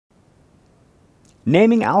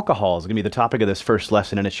Naming alcohols is going to be the topic of this first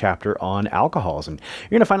lesson in a chapter on alcohols. And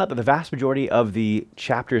you're going to find out that the vast majority of the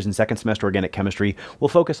chapters in second semester organic chemistry will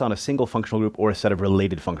focus on a single functional group or a set of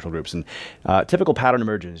related functional groups. And typical pattern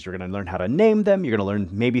emerges. You're going to learn how to name them. You're going to learn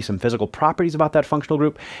maybe some physical properties about that functional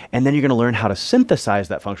group. And then you're going to learn how to synthesize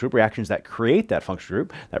that functional group, reactions that create that functional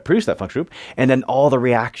group, that produce that functional group, and then all the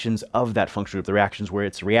reactions of that functional group, the reactions where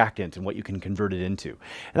it's reactant and what you can convert it into.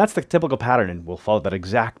 And that's the typical pattern. And we'll follow that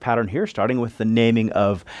exact pattern here, starting with the naming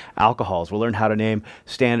of alcohols. We'll learn how to name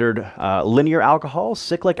standard linear alcohols,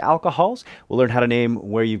 cyclic alcohols. We'll learn how to name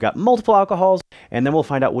where you've got multiple alcohols, and then we'll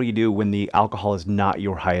find out what you do when the alcohol is not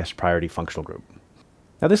your highest priority functional group.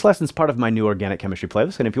 Now, this lesson is part of my new organic chemistry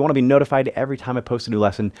playlist, and if you want to be notified every time I post a new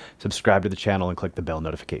lesson, subscribe to the channel and click the bell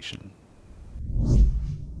notification.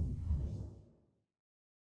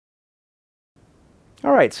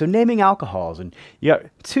 All right, so naming alcohols, and you got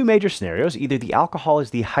two major scenarios. Either the alcohol is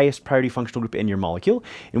the highest priority functional group in your molecule,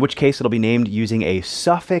 in which case it'll be named using a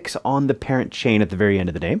suffix on the parent chain at the very end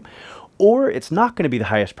of the name, or it's not going to be the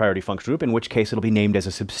highest priority functional group, in which case it'll be named as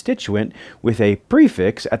a substituent with a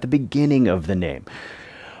prefix at the beginning of the name.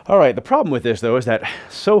 All right, the problem with this, though, is that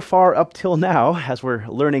so far up till now, as we're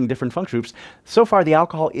learning different functional groups, so far the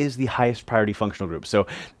alcohol is the highest priority functional group. So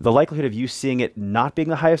the likelihood of you seeing it not being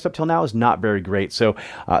the highest up till now is not very great. So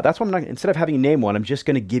that's why instead of having you name one, I'm just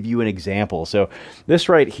going to give you an example. So this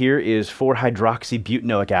right here is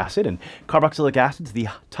 4-hydroxybutanoic acid, and carboxylic acid is the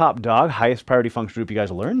top dog, highest priority functional group you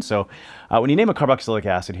guys will learn. So when you name a carboxylic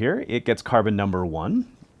acid here, it gets carbon number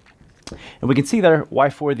 1. And we can see there why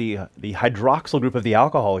for the hydroxyl group of the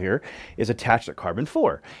alcohol here is attached at carbon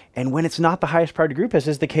 4. And when it's not the highest priority group, as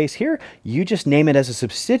is the case here, you just name it as a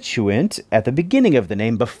substituent at the beginning of the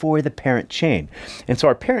name before the parent chain. And so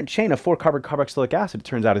our parent chain of 4-carbon carboxylic acid, it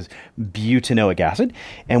turns out, is butanoic acid.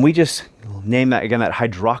 And we just name that, again, that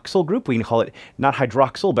hydroxyl group. We can call it not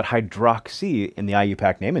hydroxyl, but hydroxy in the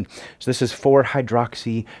IUPAC name. And so this is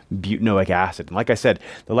 4-hydroxybutanoic acid. And like I said,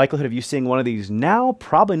 the likelihood of you seeing one of these now,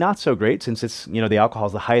 probably not so great, since it's, the alcohol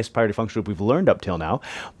is the highest priority functional group we've learned up till now,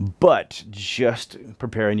 but just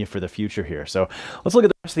preparing you for the future here. So let's look at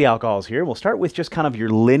the rest of the alcohols here. We'll start with just kind of your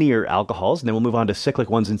linear alcohols, and then we'll move on to cyclic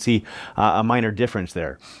ones and see a minor difference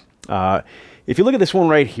there. If you look at this one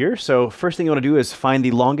right here, so first thing you want to do is find the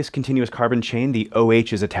longest continuous carbon chain the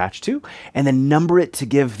OH is attached to, and then number it to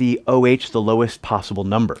give the OH the lowest possible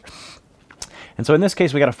number. And so in this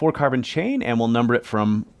case, we got a 4-carbon chain, and we'll number it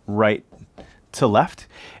from right to left.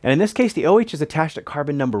 And in this case, the OH is attached at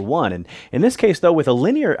carbon number 1. And in this case, though, with a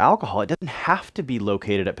linear alcohol, it doesn't have to be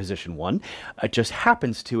located at position 1. It just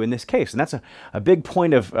happens to in this case. And that's a big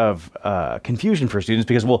point of confusion for students,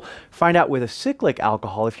 because we'll find out with a cyclic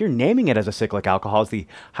alcohol, if you're naming it as a cyclic alcohol as the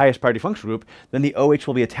highest priority functional group, then the OH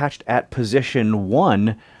will be attached at position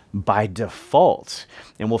 1 by default.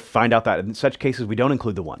 And we'll find out that in such cases we don't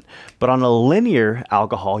include the 1. But on a linear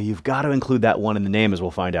alcohol, you've got to include that 1 in the name, as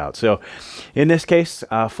we'll find out. So in this case,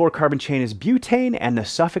 4-carbon chain is butane, and the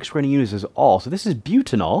suffix we're going to use is -ol. So this is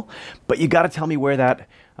butanol, but you got to tell me where that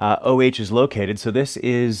OH is located. So this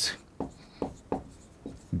is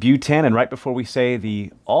butan, and right before we say the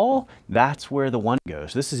ol, that's where the 1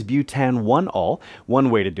 goes. This is butan 1-ol, one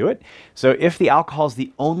way to do it. So if the alcohol is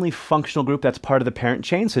the only functional group that's part of the parent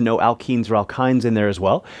chain, so no alkenes or alkynes in there as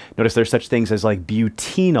well. Notice there's such things as like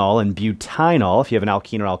butenol and butynol if you have an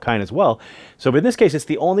alkene or alkyne as well. So in this case, it's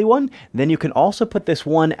the only one. Then you can also put this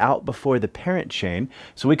 1 out before the parent chain.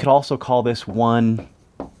 So we could also call this one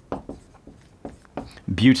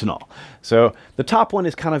butanol. So the top one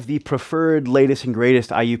is kind of the preferred latest and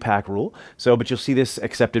greatest IUPAC rule. So, but you'll see this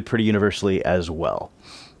accepted pretty universally as well.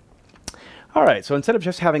 All right, so instead of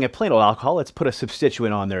just having a plain old alcohol, let's put a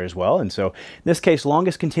substituent on there as well. And so in this case,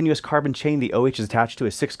 longest continuous carbon chain the OH is attached to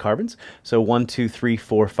is 6 carbons. So 1, 2, 3,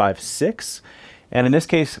 4, 5, 6. And in this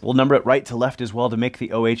case, we'll number it right to left as well to make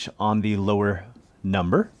the OH on the lower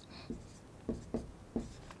number.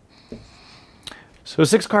 So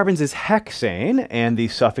 6 carbons is hexane, and the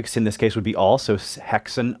suffix in this case would be -ol, so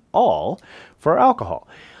hexanol for our alcohol.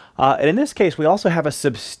 And in this case, we also have a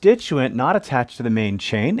substituent not attached to the main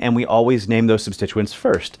chain, and we always name those substituents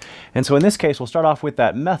first. And so in this case, we'll start off with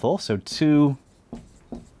that methyl, so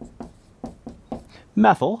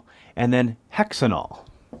 2-methyl, and then hexanol.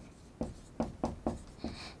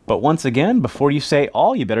 But once again, before you say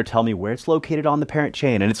ol, you better tell me where it's located on the parent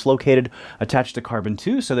chain. And it's located attached to carbon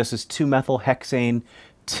 2, so this is 2-methyl hexane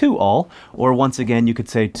 2-ol. Or once again, you could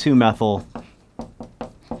say 2-methyl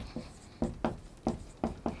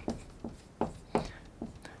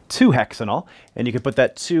 2-hexanol, and you could put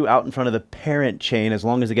that 2 out in front of the parent chain, as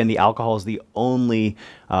long as, again, the alcohol is the only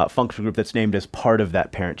functional group that's named as part of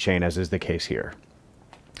that parent chain, as is the case here.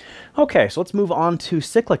 Okay, so let's move on to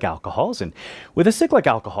cyclic alcohols. And with a cyclic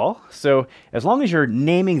alcohol, so as long as you're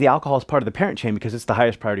naming the alcohol as part of the parent chain because it's the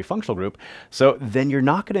highest priority functional group, so then you're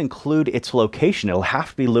not going to include its location. It'll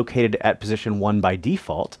have to be located at position 1 by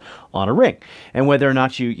default on a ring. And whether or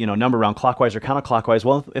not you number around clockwise or counterclockwise,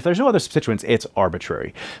 well, if there's no other substituents, it's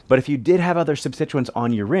arbitrary. But if you did have other substituents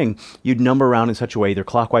on your ring, you'd number around in such a way, either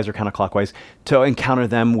clockwise or counterclockwise, to encounter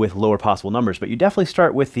them with lower possible numbers. But you definitely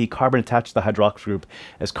start with the carbon attached to the hydroxy group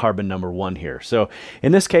as carbon number 1 here. So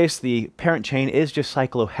in this case, the parent chain is just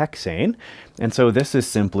cyclohexane, and so this is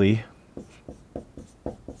simply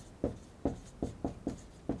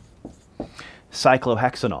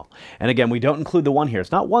cyclohexanol. And again, we don't include the 1 here.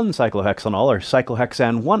 It's not 1 cyclohexanol or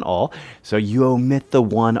cyclohexane 1-ol, so you omit the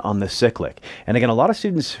 1 on the cyclic. And again, a lot of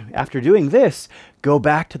students, after doing this, go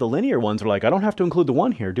back to the linear ones. They're like, I don't have to include the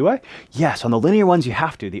 1 here, do I? Yes, on the linear ones you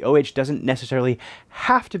have to. The OH doesn't necessarily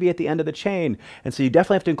have to be at the end of the chain, and so you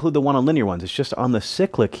definitely have to include the 1 on linear ones. It's just on the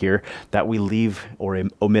cyclic here that we leave or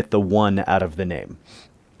omit the 1 out of the name.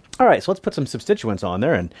 All right, so let's put some substituents on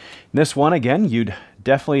there. And this one, again, you'd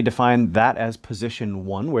definitely define that as position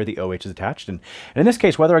 1 where the OH is attached. And in this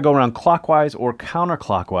case, whether I go around clockwise or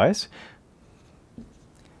counterclockwise,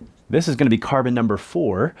 this is going to be carbon number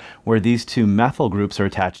 4, where these 2 methyl groups are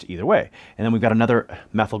attached either way. And then we've got another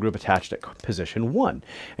methyl group attached at position 1.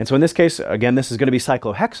 And so in this case, again, this is going to be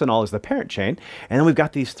cyclohexanol as the parent chain. And then we've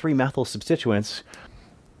got these 3 methyl substituents.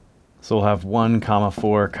 So we'll have 1, 4,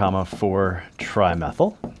 4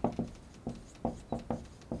 trimethyl.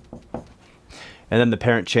 And then the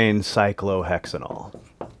parent chain cyclohexanol.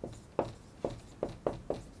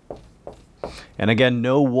 And again,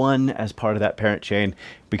 no 1 as part of that parent chain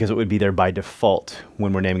because it would be there by default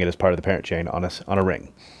when we're naming it as part of the parent chain on a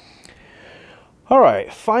ring. All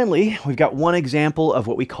right, finally, we've got one example of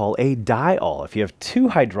what we call a diol. If you have 2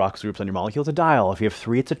 hydroxy groups on your molecule, it's a diol. If you have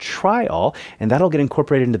 3, it's a triol, and that'll get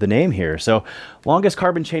incorporated into the name here. So longest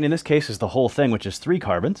carbon chain in this case is the whole thing, which is 3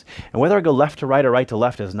 carbons. And whether I go left to right or right to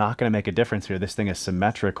left is not going to make a difference here. This thing is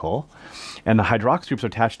symmetrical. And the hydroxy groups are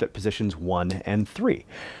attached at positions 1 and 3.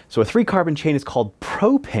 So a 3-carbon chain is called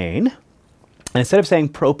propane. And instead of saying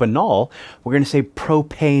propanol, we're going to say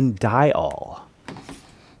propane diol.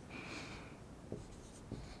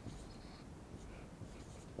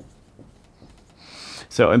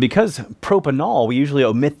 So, and because propanol, we usually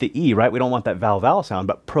omit the E, right? We don't want that vowel sound,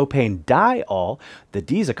 but propane diol, the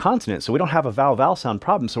D is a consonant, so we don't have a vowel sound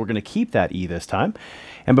problem, so we're going to keep that E this time.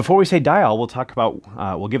 And before we say diol, we'll talk about,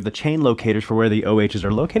 we'll give the chain locators for where the OHs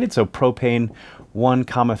are located. So propane 1,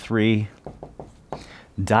 3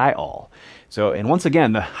 diol. So, and once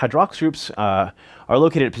again, the hydroxy groups are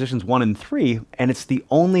located at positions 1 and 3, and it's the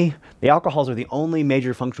alcohols are the only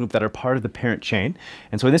major functional group that are part of the parent chain.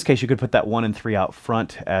 And so in this case, you could put that 1 and 3 out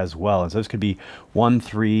front as well. And so this could be 1,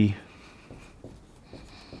 3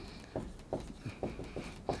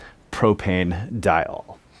 propane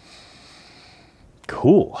diol.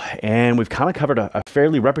 Cool. And we've kind of covered a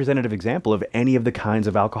fairly representative example of any of the kinds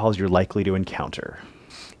of alcohols you're likely to encounter.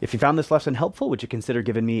 If you found this lesson helpful, would you consider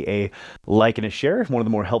giving me a like and a share? One of the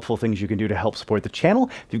more helpful things you can do to help support the channel.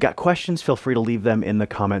 If you've got questions, feel free to leave them in the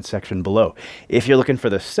comments section below. If you're looking for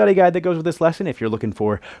the study guide that goes with this lesson, if you're looking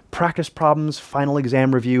for practice problems, final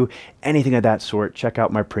exam review, anything of that sort, check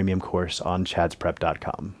out my premium course on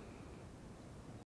chadsprep.com.